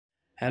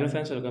Hello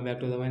friends, welcome back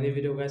to the new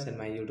video guys and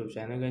my YouTube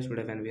channel guys.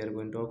 Today when we are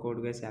going to talk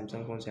about guys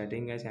Samsung phone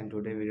setting guys, and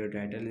today video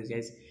title is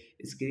guys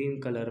screen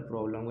color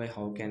problem guys,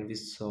 how can we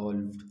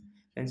solve.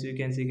 Friends, you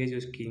can see guys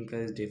your screen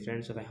color is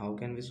different, so how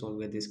can we solve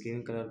the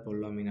screen color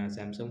problem in our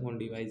Samsung phone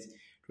device.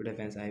 Today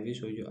friends, I will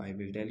show you, I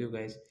will tell you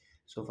guys.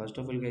 So first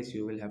of all guys,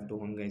 you will have to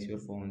on guys your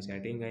phone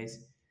setting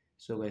guys.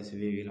 So guys,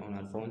 we will on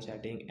our phone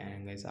setting,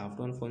 and guys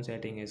after on phone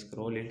setting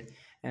scroll it,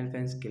 and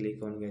friends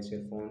click on guys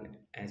your phone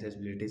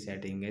accessibility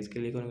setting guys.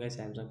 Click on guys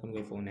Samsung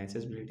phone phone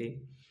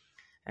accessibility,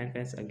 and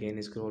friends again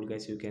scroll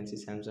guys, you can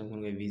see Samsung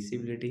phone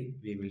visibility.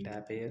 We will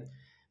tap here.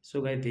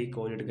 So guys, we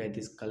call it guys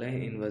this color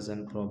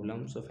inversion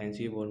problem. So friends,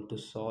 you want to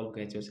solve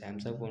guys your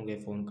Samsung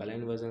phone color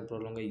inversion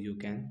problem guys, you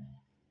can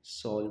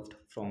solve it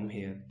from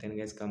here. Then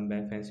guys come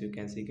back friends, you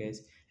can see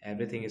guys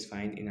everything is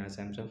fine in our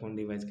Samsung phone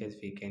device guys.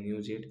 We can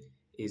use it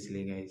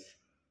easily guys.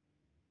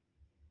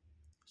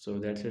 So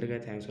that's it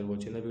guys, thanks for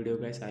watching the video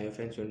guys. I hope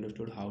friends you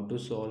understood how to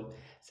solve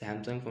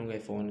Samsung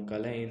phone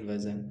color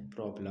inversion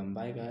problem.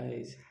 Bye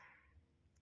guys.